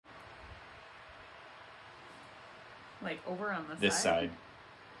Like over on this side.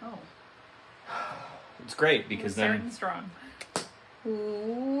 Oh. It's great because then... strong.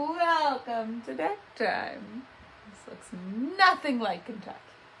 Welcome to Decktime. This looks nothing like Kentucky.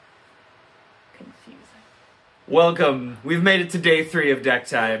 Confusing. Welcome. We've made it to day 3 of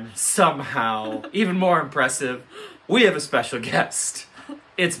Decktime. Somehow. Even more impressive, we have a special guest.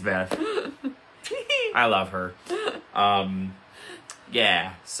 It's Beth. I love her.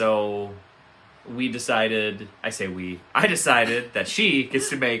 Yeah, so we decided, I decided that she gets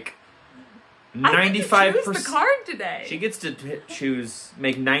to make 95%. I get to choose the card today. She gets to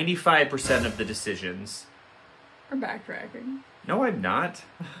make 95% of the decisions. We're backtracking. No, I'm not.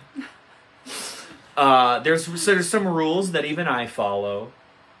 There's some rules that even I follow,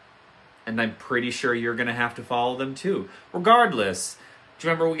 and I'm pretty sure you're going to have to follow them too. Regardless, do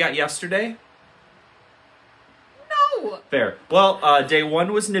you remember what we got yesterday? No! Fair. Well, day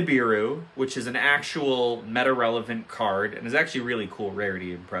 1 was Nibiru, which is an actual meta-relevant card, and is actually really cool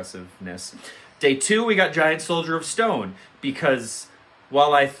rarity impressiveness. Day 2, we got Giant Soldier of Stone, because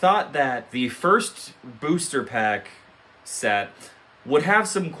while I thought that the first booster pack set would have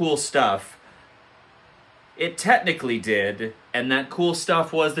some cool stuff, it technically did, and that cool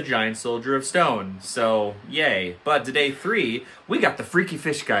stuff was the Giant Soldier of Stone, so yay. But to day 3, we got the Freaky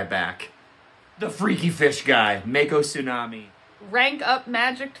Fish guy back. The Freaky Fish guy, Mako Tsunami. Rank up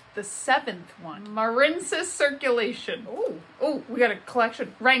magic, the 7th one. Marinsis Circulation. Oh, we got a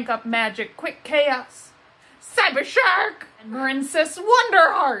collection. Rank up magic, Quick Chaos. Cyber Shark! And Marinsis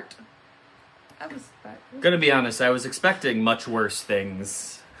Wonderheart. Gonna be honest, I was expecting much worse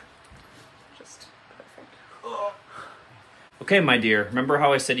things. Just perfect. Okay, my dear, remember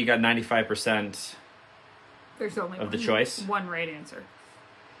how I said you got 95% There's only of the choice? One right answer.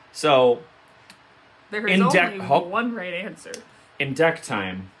 So, There's only one right answer. In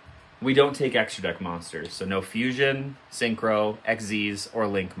Decktime, we don't take extra deck monsters, so no Fusion, Synchro, XZs, or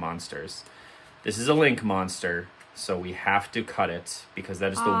Link monsters. This is a Link monster, so we have to cut it, because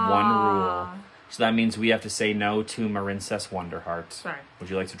that is the one rule. So that means we have to say no to Marinsis Wonderheart. Sorry. Would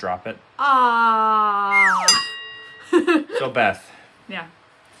you like to drop it? So, Beth. Yeah.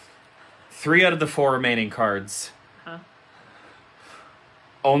 3 out of the 4 remaining cards. Huh?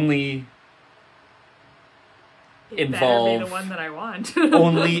 Only involve... Better be the one that I want.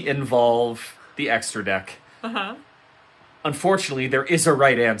 only involve the extra deck. Uh-huh. Unfortunately, there is a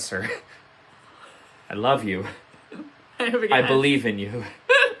right answer. I love you. I believe in you.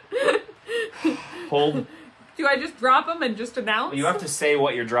 Hold. Do I just drop them and just announce? You have to say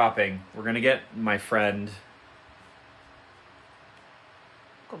what you're dropping. We're gonna get my friend.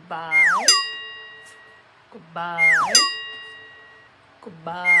 Goodbye. Goodbye.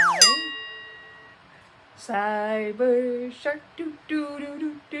 Goodbye. Cyber Shark. Do do do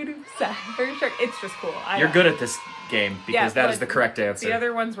do do do. Cyber Shark. It's just cool. You're good at this game because that is the correct answer. The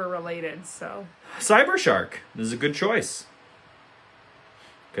other ones were related, so. Cyber Shark. This is a good choice.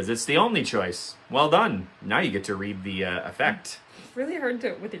 Because it's the only choice. Well done. Now you get to read the effect. It's really hard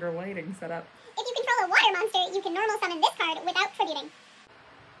to with your lighting set up. If you control a water monster, you can normal summon this card without tributing.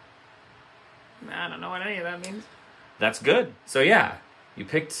 I don't know what any of that means. That's good. So yeah, you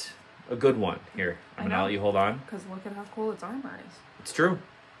picked a good one. Here, I'm going to let you hold on. Because look at how cool its armor is. It's true.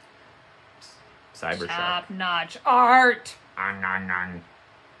 Cyber Shark. Top-notch art! All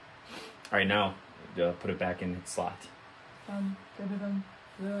right, now, put it back in its slot.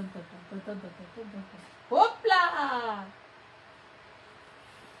 Whoopla!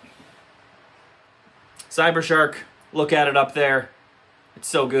 Cyber Shark, look at it up there. It's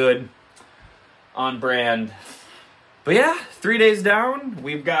so good. On brand. But yeah, 3 days down,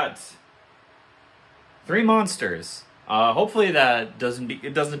 we've got 3 monsters. Hopefully that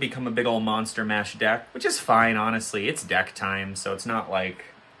doesn't become a big old monster mash deck, which is fine, honestly. It's deck time, so it's not like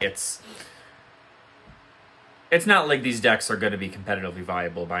it's not like these decks are going to be competitively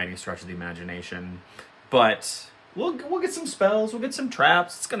viable by any stretch of the imagination. But we'll get some spells, we'll get some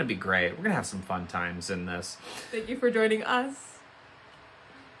traps. It's going to be great. We're going to have some fun times in this. Thank you for joining us.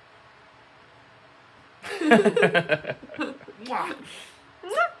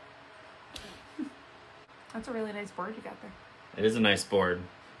 That's a really nice board you got there. It is a nice board.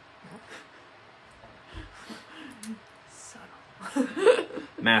 Subtle.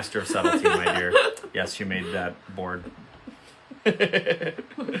 Master of subtlety, my dear. Yes, you made that board.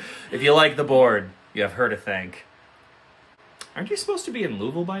 If you like the board, you have her to thank. Aren't you supposed to be in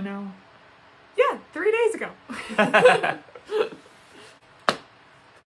Louisville by now? Yeah, 3 days ago.